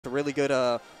a really good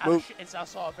move. It's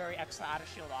also a very excellent out of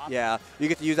shield off. Yeah, you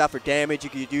get to use that for damage.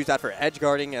 You could use that for edge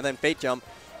guarding, and then fate jump.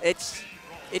 It's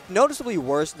noticeably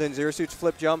worse than Zero Suit's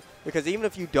flip jump because even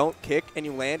if you don't kick and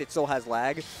you land, it still has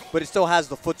lag, but it still has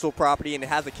the footstool property and it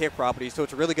has the kick property, so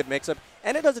it's a really good mix-up,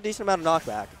 and it does a decent amount of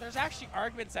knockback. There's actually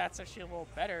arguments that's actually a little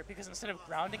better because instead of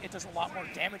grounding, it does a lot more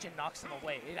damage and knocks them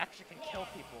away. It actually can kill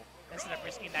people instead of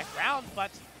risking that ground, but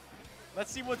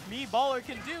let's see what Brawler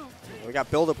can do. We got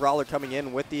Build a Brawler coming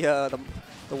in with the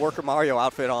Worker Mario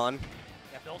outfit on.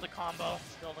 Yeah, build a combo,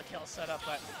 build a kill setup,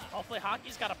 but hopefully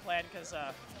Haki's got a plan because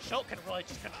Shulk can really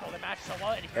just control the match so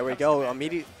well. And there we go,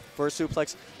 immediate first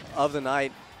suplex of the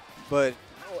night.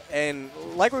 And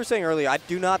like we were saying earlier, I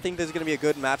do not think this is going to be a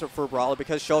good matchup for Brawler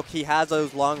because Shulk, he has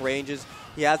those long ranges,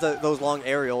 he has those long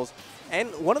aerials. And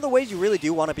one of the ways you really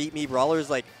do want to beat Brawler is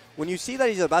like, when you see that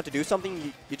he's about to do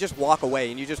something, you just walk away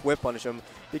and you just whip punish him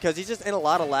because he's just in a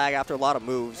lot of lag after a lot of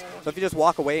moves. So if you just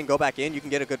walk away and go back in, you can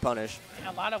get a good punish. And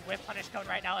a lot of whip punish coming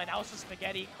right now, and also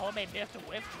Spaghetti. Kome missed a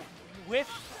whip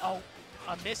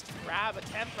a missed grab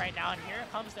attempt right now, and here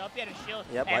comes the up air shield.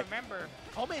 Yep, and remember,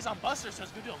 Kome is on Buster, so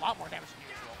it's going to do a lot more damage than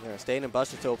usual. Yeah, staying in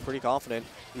Buster still pretty confident.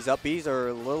 These up Bs are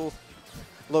a little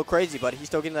crazy, but he's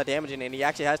still getting that damage in, and he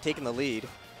actually has taken the lead.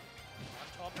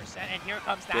 12%, and here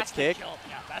comes that kick. Kill.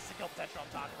 Yeah, that's the kill potential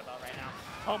I'm talking about right now.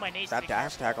 Kome needs that to be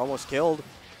dash careful. attack almost killed.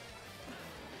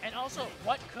 And also,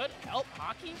 what could help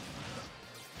Haki?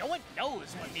 No one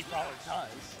knows what Brawler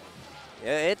does.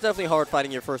 Yeah, it's definitely hard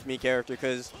fighting your first Mii character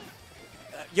because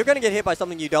you're going to get hit by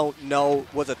something you don't know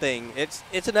was a thing. It's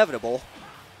inevitable.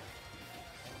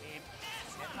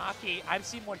 Haki, I've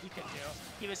seen what he can do.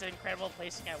 He was incredible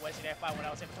placing at Wednesday Night Fight when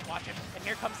I was able to watch him. And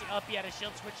here comes the up out of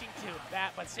shield switching to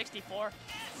that, but 64.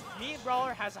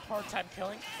 Brawler has a hard time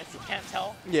killing, if you can't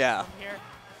tell. Yeah. From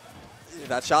here.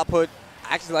 That shot put,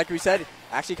 actually, like we said,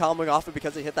 actually calming off it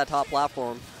because it hit that top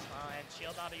platform. And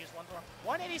shield now to use one throw.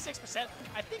 186%.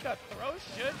 I think a throw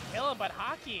should kill him, but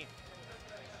Haki,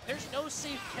 there's no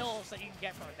safe kills that you can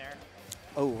get from it there.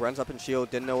 Oh, runs up in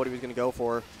shield, didn't know what he was going to go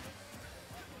for.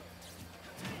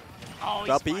 Oh,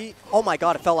 Guppy. Oh my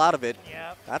god, it fell out of it.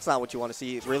 Yep. That's not what you want to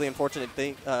see. It's really unfortunate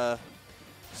thing.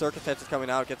 Circumstances coming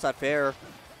out, gets that fair.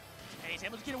 And he's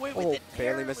able to get away with it.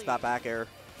 Barely missed that back air.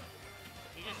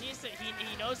 He just needs to,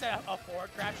 he knows that a forward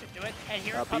grab should do it. And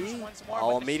here it comes once more.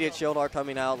 All immediate shield art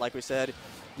coming out, like we said.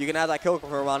 You can have that kill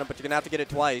confirm on it, but you're going to have to get it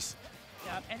twice.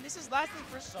 Yeah, and this is lasting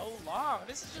for so long.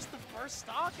 This is just the first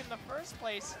stock in the first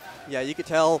place. Yeah, you could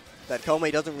tell that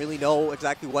Kome doesn't really know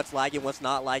exactly what's lagging, what's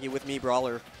not lagging with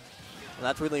Brawler. And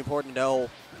that's really important to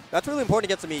know. That's really important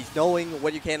to get some E's, knowing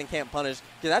what you can and can't punish.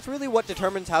 Because that's really what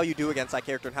determines how you do against that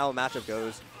character and how a matchup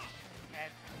goes.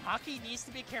 And Haki needs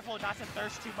to be careful not to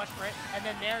thirst too much for it. And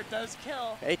then Nair does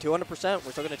kill. Hey, 200%.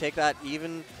 We're still going to take that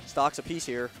even stocks apiece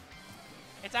here.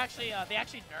 It's actually, they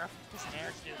actually nerfed his Nair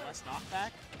to do less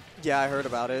knockback. Yeah, I heard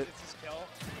about it. It's his kill.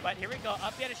 But here we go,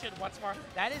 up the shield once more.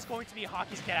 That is going to be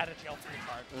Haki's get out of jail free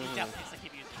card. He definitely needs to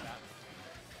keep using that.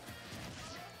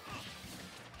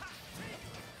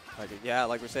 Yeah,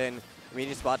 like we're saying,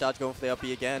 immediate spot dodge going for the up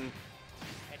B again.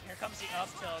 And here comes the up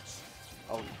tilt.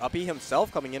 Oh, up B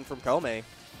himself coming in from Kome.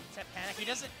 It's a panic.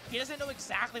 He doesn't know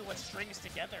exactly what strings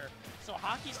together. So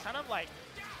Haki's kind of like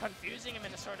confusing him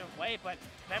in a sort of way, but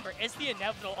remember, it's the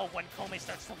inevitable of when Kome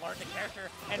starts to learn the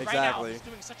character. And right now, he's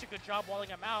doing such a good job walling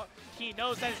him out. He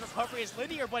knows that his recovery is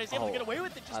linear, but he's able to get away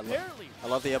with it just barely. I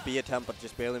love the up B attempt, but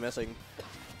just barely missing.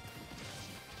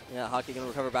 Yeah, Haki going to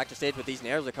recover back to stage, but these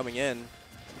nairs are coming in.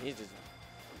 He's just,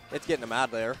 it's getting him out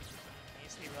there. He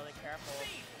needs to be really careful.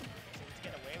 He's able to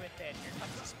get away with it. Here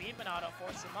comes the speed Monado,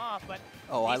 force him off, but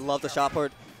I love the shot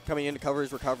put coming in to cover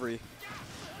his recovery.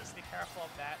 He needs to be careful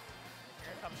of that.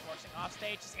 Here comes forcing off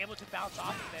stage, just able to bounce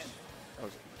off of it.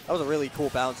 That was a really cool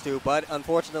bounce too, but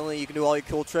unfortunately you can do all your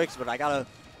cool tricks, but I gotta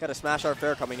smash our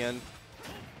fair coming in. And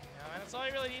that's all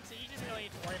you really need to. You just really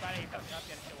need to worry about it. He comes up,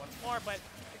 get a kill once more, but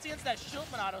it's against that shield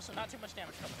Monado, so not too much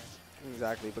damage coming in.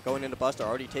 Exactly, but going into Buster,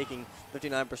 already taking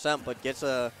 59%, but gets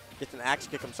an axe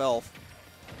kick himself.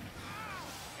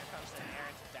 Here comes the air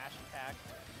into dash attack.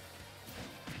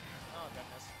 Oh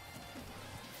goodness.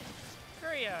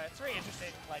 It's very interesting,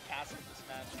 like, passing this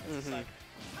match. It's like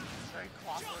very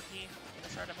clockworky in a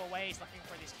sort of a way. He's looking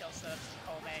for these kill setups.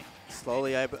 Kome.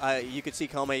 Slowly, you could see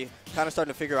Kome kind of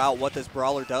starting to figure out what this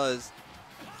Brawler does.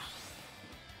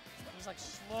 He's like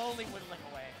slowly whittling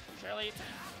away.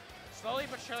 Slowly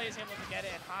but surely is able to get it,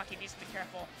 and Haki needs to be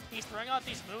careful. He's throwing out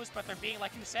these moves, but they're being,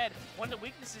 like you said, one of the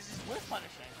weaknesses is whip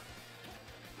punishing.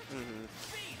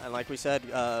 And like we said,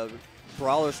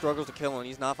 Brawler struggles to kill, and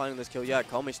he's not finding this kill yet.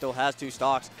 Kome still has 2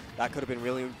 stocks. That could have been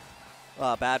really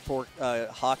bad for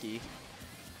Haki.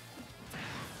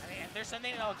 there's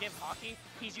something that I'll give Haki,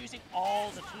 he's using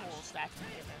all the tools that can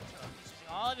be given to him. He's using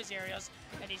all of his areas,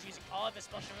 and he's using all of his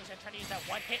special moves and trying to use that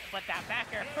one hit, but that back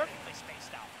air perfectly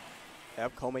spaced out.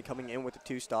 Yep, Kome coming in with the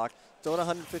 2 stock. Still at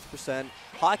 150%.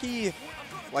 Haki,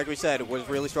 like we said, was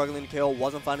really struggling to kill,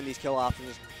 wasn't finding these kill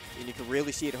options, and you could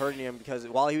really see it hurting him because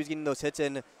while he was getting those hits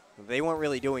in, they weren't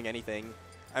really doing anything.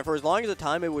 And for as long as the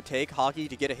time it would take Haki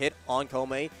to get a hit on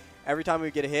Kome, every time he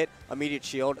would get a hit, immediate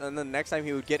shield, and then the next time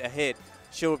he would get a hit,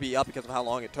 shield would be up because of how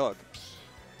long it took.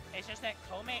 It's just that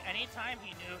Kome, anytime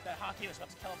he knew that Haki was about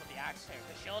to kill him with the axe here,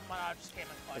 the shield montage just came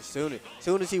in clutch. As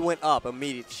soon as he went up,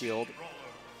 immediate shield.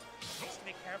 Needs to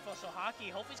be careful. So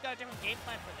Haki, hopefully he's got a different game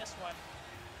plan for this one.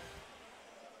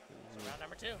 So round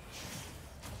number 2.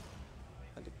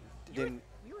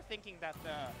 We were thinking that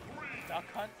the duck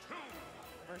hunt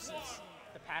versus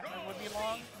the Pac-Man would be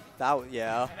long.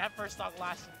 Yeah. And that first stock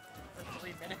lasted for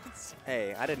 3 minutes.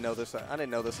 Hey, I didn't know this. I didn't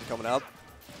know this was coming up.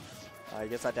 I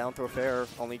guess that down throw fair,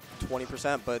 only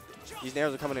 20%, but these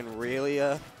nairs are coming in really,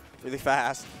 really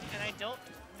fast. And I don't.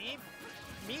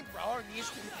 Me, Brawler needs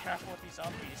to be careful with these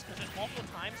upbeats because there's multiple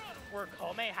times where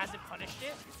Kome hasn't punished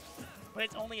it, but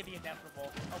it's only the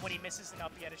inevitable of when he misses an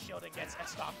uppie at a shield and gets a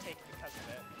stock taken because of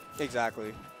it.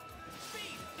 Exactly.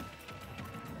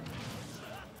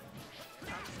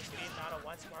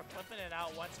 Once more, clipping it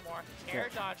out once more. Air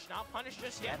dodge, not punished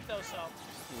just yet though, so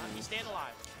he's staying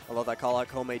alive. I love that call out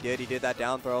Kome did. He did that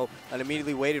down throw and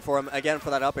immediately waited for him again for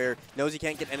that up air. Knows he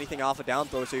can't get anything off a down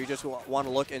throw, so you just want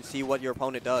to look and see what your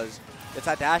opponent does. Gets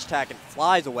that dash attack and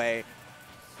flies away.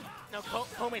 No,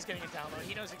 Kome's getting it down low.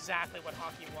 He knows exactly what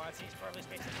Haki wants. He's probably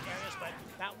spacing areas, but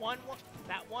that one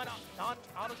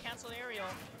non-auto cancel aerial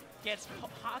gets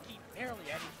Haki barely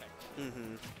anything.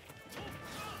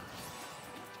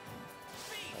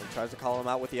 He tries to call him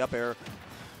out with the up air.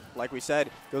 Like we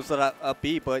said, goes to that up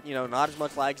B, but not as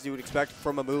much lag as you would expect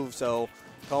from a move. So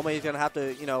Kome is gonna have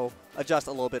to adjust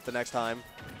a little bit the next time.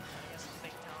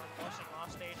 Forcing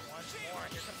off stage once more.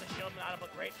 Here comes the shield out of a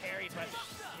great parry, but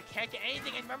you can't get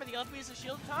anything. And remember, the up B is the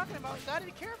shield I'm talking about. You gotta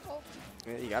be careful.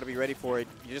 Yeah, you gotta be ready for it.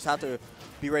 You just have to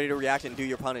be ready to react and do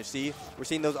your punish. See, we're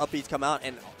seeing those up Bs come out,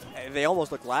 and they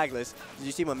almost look lagless.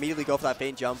 You see him immediately go for that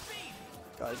feint jump.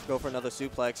 Guys, go for another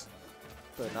suplex.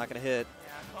 But not going to hit.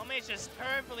 Yeah, Kome's just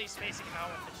perfectly spacing him out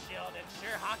with the shield. And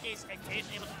sure, Haki's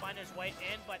occasionally able to find his way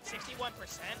in, but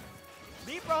 61%.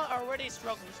 Libra already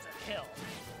struggles to kill.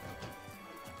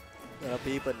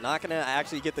 But not going to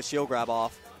actually get the shield grab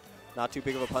off. Not too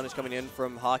big of a punish coming in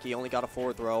from Haki. Only got a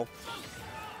forward throw.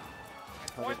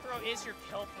 Forward throw is your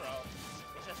kill throw.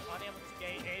 He's just unable to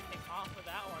get anything off of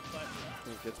that one. But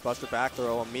gets Buster back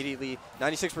throw immediately.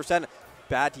 96%.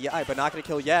 Bad DI, but not going to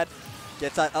kill yet.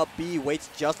 Gets that up B, waits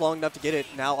just long enough to get it.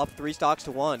 Now up 3 stocks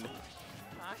to 1.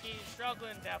 Haki's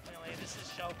struggling definitely. This is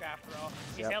Shulk after all.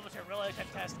 He's able to really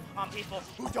contest on people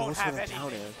who don't have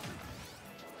anything.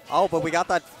 Oh, but we got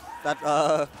that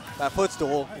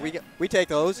footstool. We take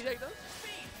those. We take those?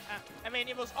 I mean,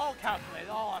 it was all calculated,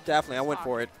 all on Definitely, I went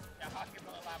for it. Yeah, Haki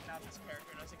really laughing out this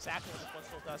character. Knows exactly what the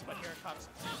footstool does, but here it comes.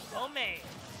 Kome.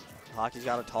 Haki's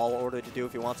got a tall order to do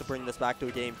if he wants to bring this back to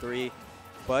a game 3.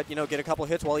 But, get a couple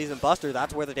hits while he's in Buster.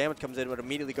 That's where the damage comes in, but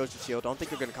immediately goes to shield. Don't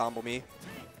think you're going to combo me.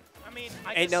 I mean,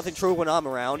 ain't nothing true when I'm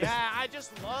around. Yeah, I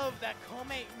just love that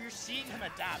Kome, we're seeing him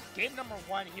adapt. Game number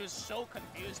 1, he was so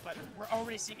confused, but we're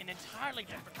already seeing an entirely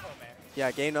different Kome. Yeah,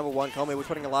 game number 1, Kome was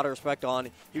putting a lot of respect on.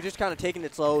 He was just kind of taking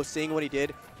it slow, seeing what he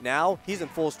did. Now, he's in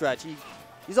full stretch.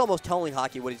 He's almost telling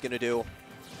Haki what he's going to do. Okay,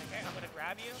 I'm going to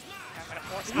grab you. I'm going to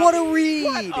force What a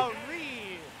read! What a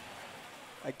read!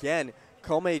 Again,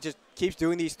 Kome just keeps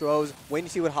doing these throws, waiting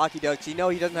to see what Haki does. He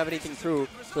doesn't have anything through,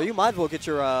 so you might as well get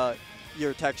your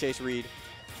tech chase read.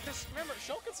 Because remember,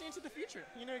 Shulk can see into the future.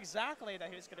 He knew exactly that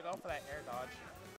he was going to go for that air dodge.